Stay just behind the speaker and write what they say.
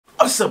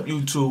What's up,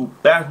 YouTube?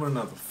 Back with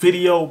another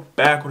video,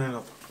 back with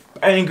another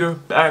banger,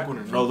 back with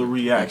another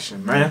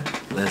reaction, man.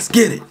 Let's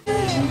get it.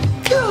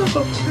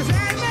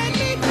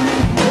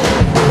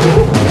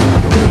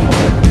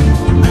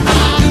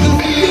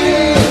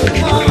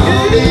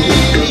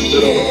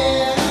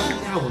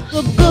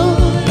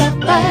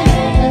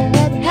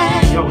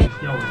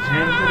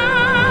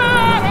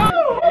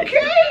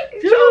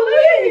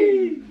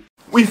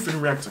 We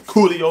finna react to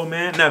Coolio,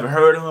 man. Never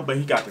heard of him, but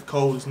he got the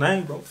coldest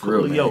name, bro.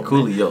 Coolio.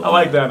 Coolio. I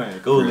like that name.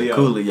 Coolio.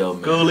 Coolio,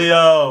 man.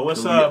 Coolio.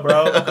 What's up,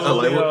 bro?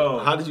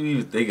 Coolio. How did you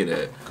even think of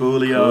that?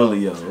 Coolio.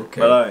 Coolio.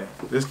 Okay.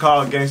 But this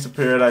called Gangsta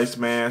Paradise,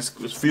 man. It's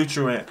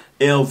Future and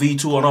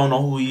LV2. I don't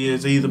know who he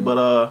is either,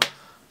 but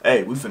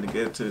hey, we finna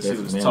get into this. See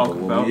what it's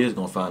talking about. We is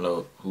gonna find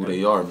out who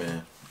they are,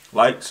 man.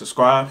 Like,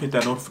 subscribe, hit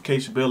that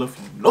notification bell if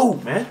you know,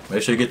 man.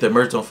 Make sure you get that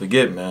merch. Don't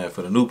forget, man.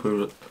 For the new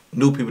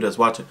people that's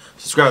watching,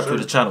 subscribe to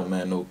the channel,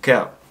 man. No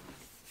cap.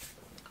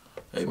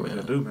 Hey, man.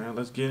 What do, man?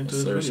 Let's get into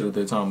this video. See what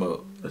they're talking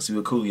about. Let's see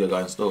what Coolio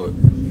got in store.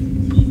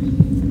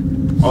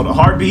 Oh, the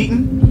heart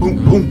beating. Boom,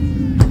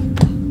 boom.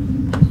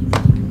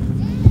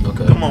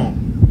 Okay. Come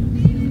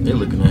on. They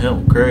looking at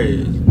him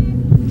crazy.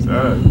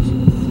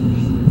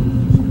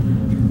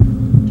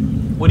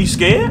 What, he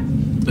scared?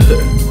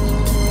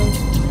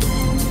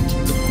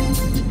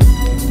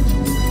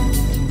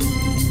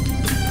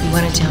 You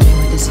want to tell me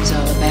what this is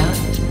all about?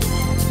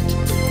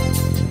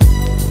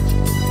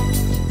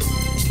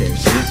 Can't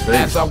see his face.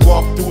 As I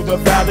walk through the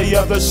valley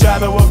of the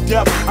shadow of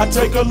death, I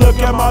take a look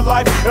at my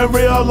life and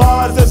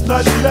realize there's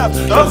nothing left.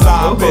 Cause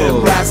I've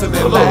been blasting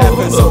and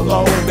laughing so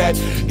long that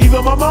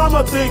even my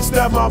mama thinks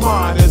that my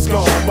mind is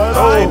gone. But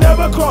I ain't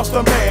never crossed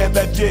a man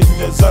that didn't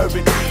deserve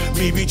it.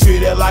 Me be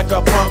treated like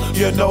a punk,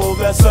 you know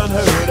that's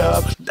unheard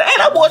of. Damn,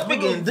 that boy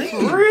speaking deep.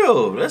 For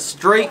real. That's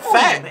straight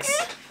facts.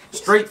 Man.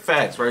 Straight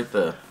facts right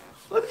there.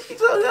 Look at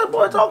that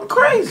boy talking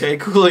crazy. Okay,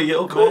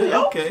 Coolio.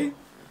 Coolio. Okay.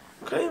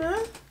 Okay,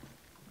 man.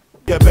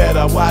 You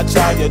better watch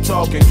how you're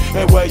talking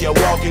and where you're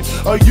walking,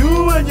 or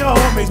you and your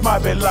homies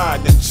might be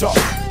lying in chalk.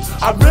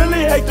 I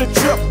really hate the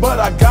trip, but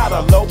I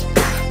gotta low.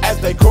 As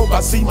they croak, I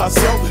see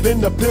myself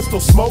in the pistol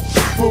smoke.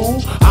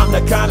 Fool, I'm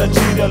the kind of G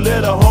the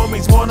little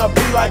homies wanna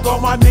be like,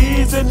 on my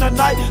knees in the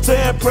night,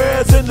 saying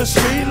prayers in the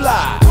street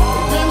light.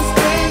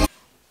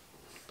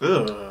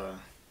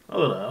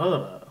 Hold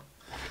up.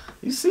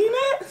 You seen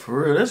that?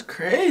 For real, that's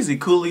crazy,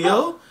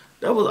 Coolio.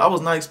 I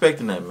was not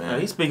expecting that, man.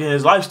 He's speaking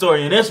his life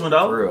story in this one,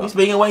 though. For real. He's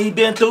speaking what he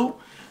been through.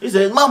 He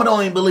said his mama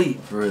don't even believe.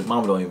 For real, his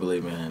mama don't even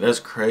believe, man. That's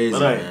crazy,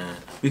 man.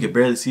 We could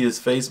barely see his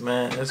face,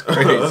 man. That's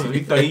crazy. He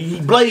think he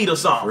blade or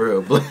something.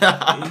 For real,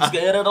 He's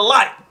scared of the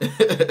light.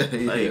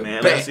 Hey,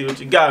 man, let's see what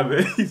you got,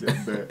 man. He said,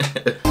 man.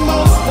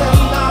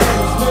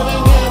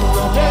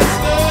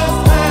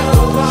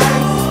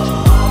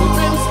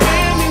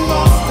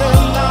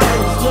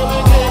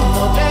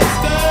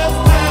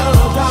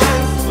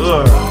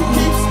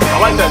 I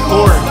like that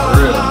chorus. For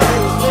real.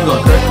 You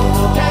going crazy.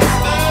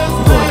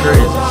 You going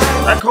crazy.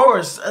 That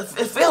chorus,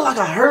 it felt like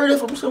I heard it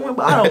from somewhere,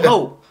 but I don't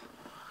know.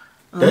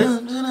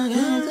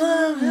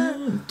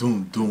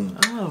 Doom, doom.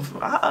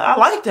 I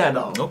like that,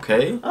 though.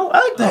 Okay. I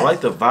like that. I like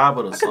the vibe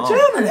of the song. I can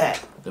jam to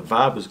that. The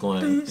vibe is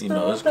going, you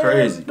know, it's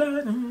crazy. I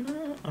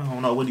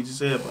don't know what he just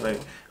said, but hey,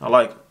 I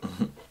like it.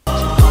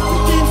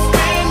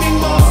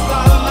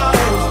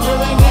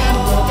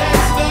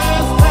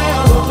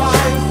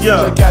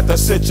 Yeah. Look at the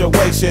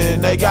situation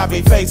they got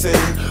me facing.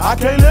 I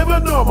can't live a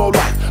normal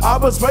life. I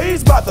was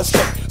raised by the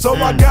state, so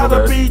I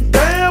gotta be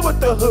down with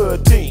the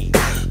hood team.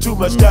 Too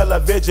much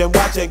television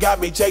watching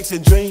got me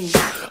chasing dreams.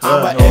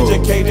 I'm an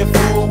educated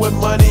fool with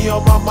money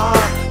on my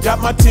mind. Got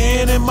my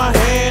 10 in my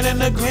hand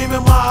and a gleam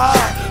in my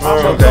eye.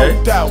 I'm a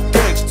loped out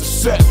gangster,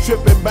 set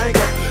tripping banker,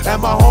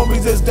 and my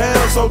homies is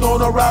down, so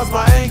don't arouse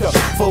my anger.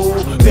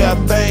 Fool,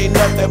 death ain't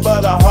nothing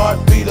but a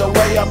heartbeat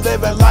away. I'm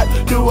living life,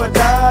 do or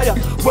die.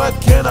 What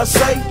can I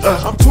say?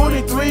 I'm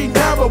 23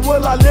 now, but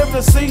will I live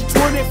to see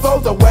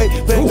 24? The way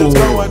things is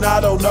going, I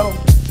don't know.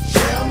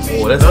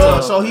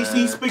 So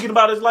he's speaking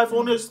about his life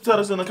on this. Tell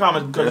us in the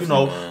comments, because you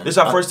know this is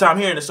our first time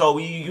hearing it, so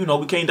we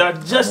can't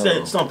digest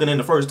something in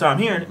the first time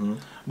hearing it.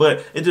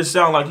 But it just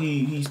sounds like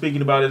he's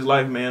speaking about his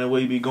life, man, the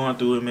way he be going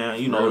through it, man.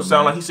 You know, it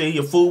sounds like he said he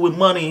a fool with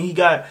money, and he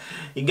got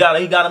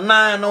a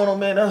 9 on him,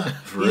 man.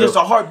 He's just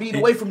a heartbeat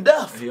away from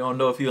death. He don't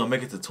know if he gonna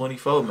make it to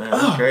 24, man.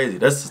 That's crazy.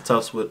 That's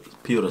tough with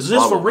people to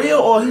swallow. Is this for real,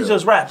 or he's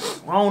just rapping?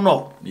 I don't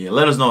know. Yeah,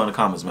 let us know in the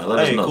comments, man. Let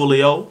us know.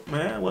 Coolio,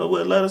 man. Well,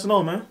 let us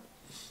know, man.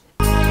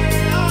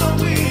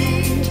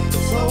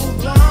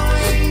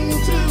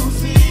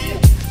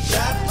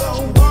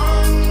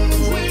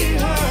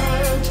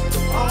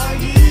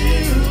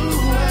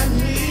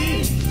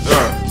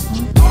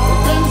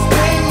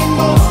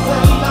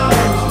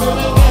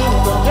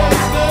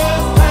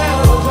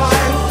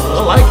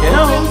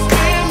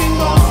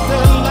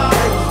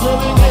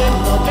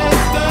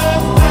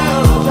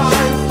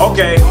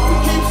 Okay,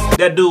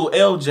 that dude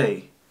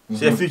LJ,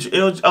 said Future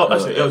LJ. Oh, I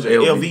said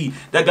LJ, LV.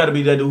 That got to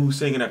be that dude who's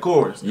singing that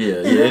chorus. Yeah,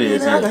 it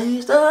is.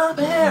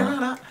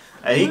 Yeah.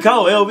 Hey, he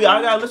cold. LV,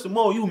 I gotta listen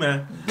more of you,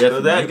 man.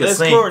 Definitely. That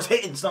chorus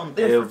hitting something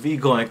different. LV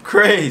going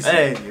crazy.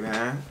 Hey,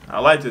 man. I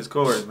like this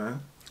chorus,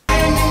 man.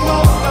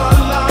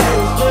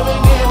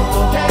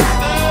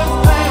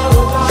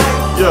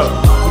 Yeah.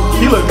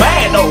 He look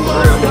mad, though.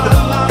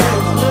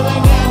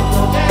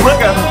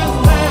 Look at him.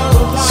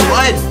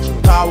 Sweating.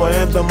 Power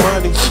and the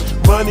money,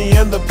 money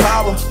and the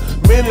power.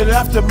 Minute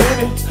after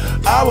minute,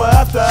 hour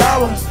after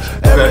hour.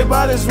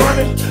 Everybody's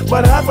running,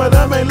 but half of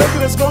them ain't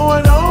looking what's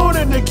going on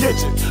in the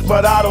kitchen.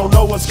 But I don't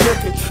know what's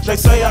cooking. They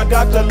say I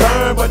got to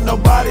learn, but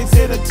nobody's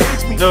here to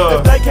teach me.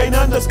 If they can't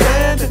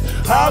understand it,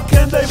 how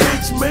can they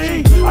reach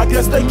me? I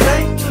guess they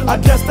can't, I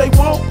guess they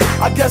won't,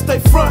 I guess they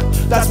front.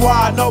 That's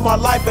why I know my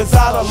life is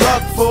out of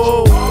luck,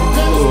 fool.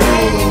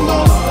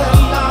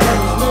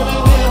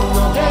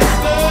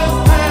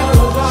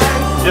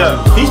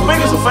 Yeah, he's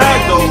speaking some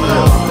facts though,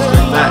 man.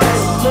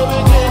 Facts.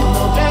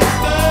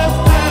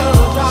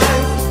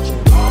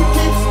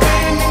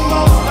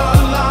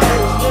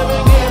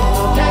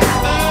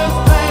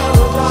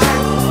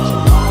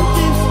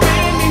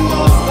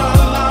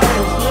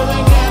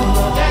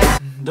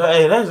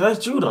 Hey,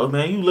 that's true though,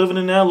 man. You living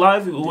in that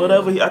life,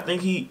 whatever. I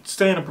think he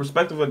staying in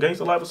perspective of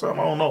gangster life or something.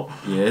 I don't know.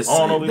 Yeah, I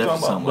don't know what he's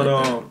talking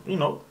about. But you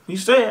know, he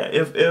said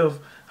if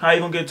how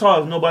you gonna get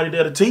taught if nobody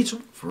there to teach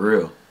him? For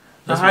real.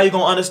 How you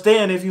gonna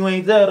understand if you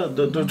ain't there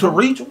to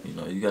reach them? You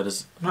know, you gotta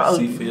see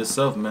for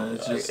yourself, man.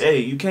 It's just, hey,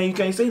 you can't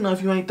say nothing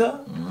if you ain't there.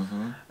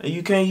 And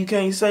you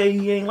can't say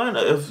he ain't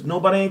learning if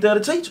nobody ain't there to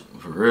teach him.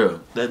 For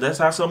real. That's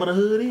how some of the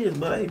hood is.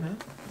 But hey, man,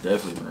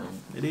 definitely, man.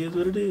 It is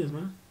what it is,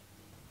 man.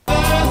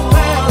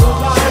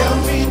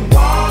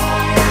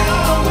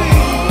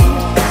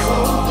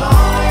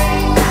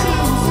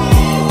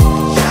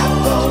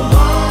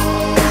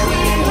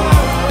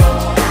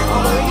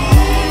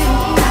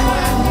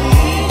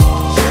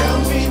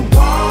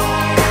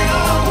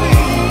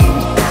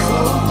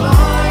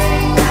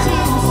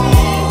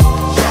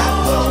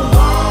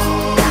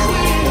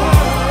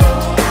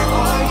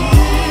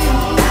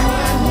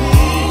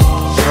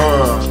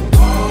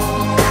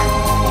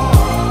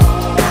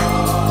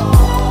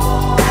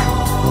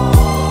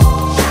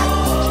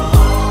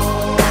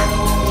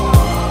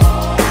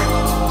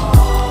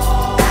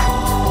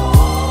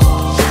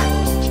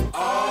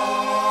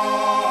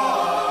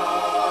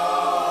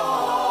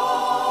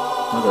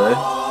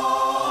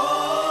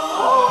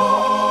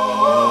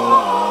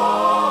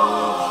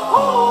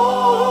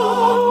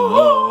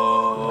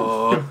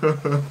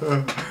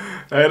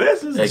 Hey,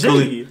 this is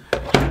jiggy.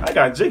 I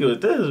got jiggy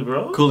with this,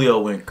 bro.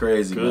 Coolio went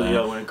crazy, man.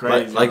 Coolio went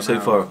crazy. Like you said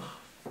before,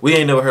 we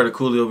ain't never heard of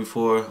Coolio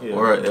before,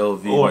 or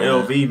LV. Or man.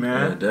 LV,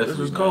 man. Yeah, this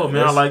was cool,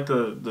 man. I like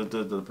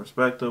the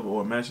perspective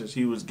or message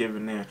he was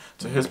giving there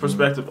to his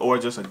perspective or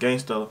just a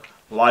gangster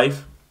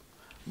life.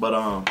 But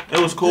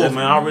it was cool,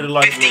 man. I really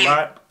liked it a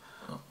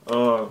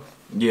lot.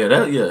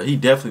 He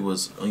definitely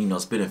was,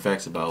 spitting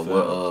facts about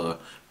what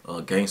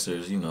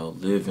gangsters,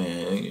 live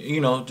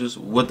in, just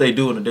what they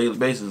do on a daily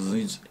basis.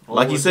 He's,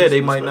 like he said,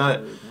 they might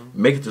not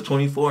make it to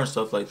 24 and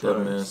stuff like that,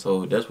 man.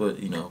 So that's what,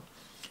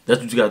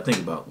 that's what you got to think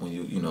about when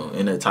you,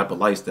 in that type of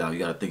lifestyle. You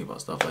got to think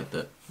about stuff like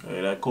that.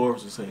 Hey, that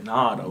chorus was saying,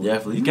 nah, though.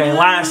 Definitely. You can't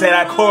lie and say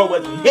that chorus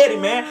wasn't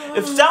hitting, man.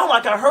 It sounded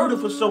like I heard it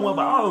for someone,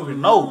 but I don't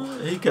even know.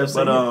 He kept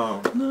saying,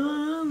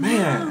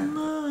 man,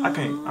 I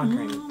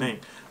can't even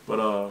think. But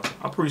I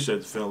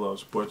appreciate the fan love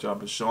support y'all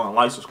been showing.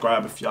 Like,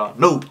 subscribe if y'all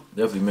new.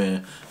 Definitely,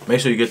 man.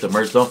 Make sure you get the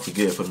merch. Don't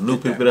forget, for the new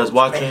people that's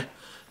watching,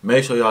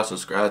 make sure y'all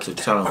subscribe to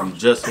the channel. We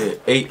just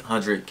hit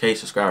 800K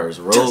subscribers.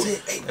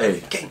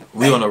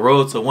 We on the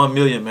road to 1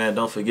 million, man.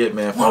 Don't forget,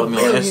 man. Follow me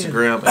on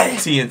Instagram at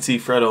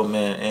TNT Fredo,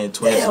 man, and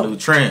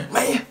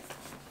Twinsthenewtrend.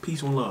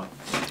 Peace and love.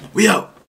 We out.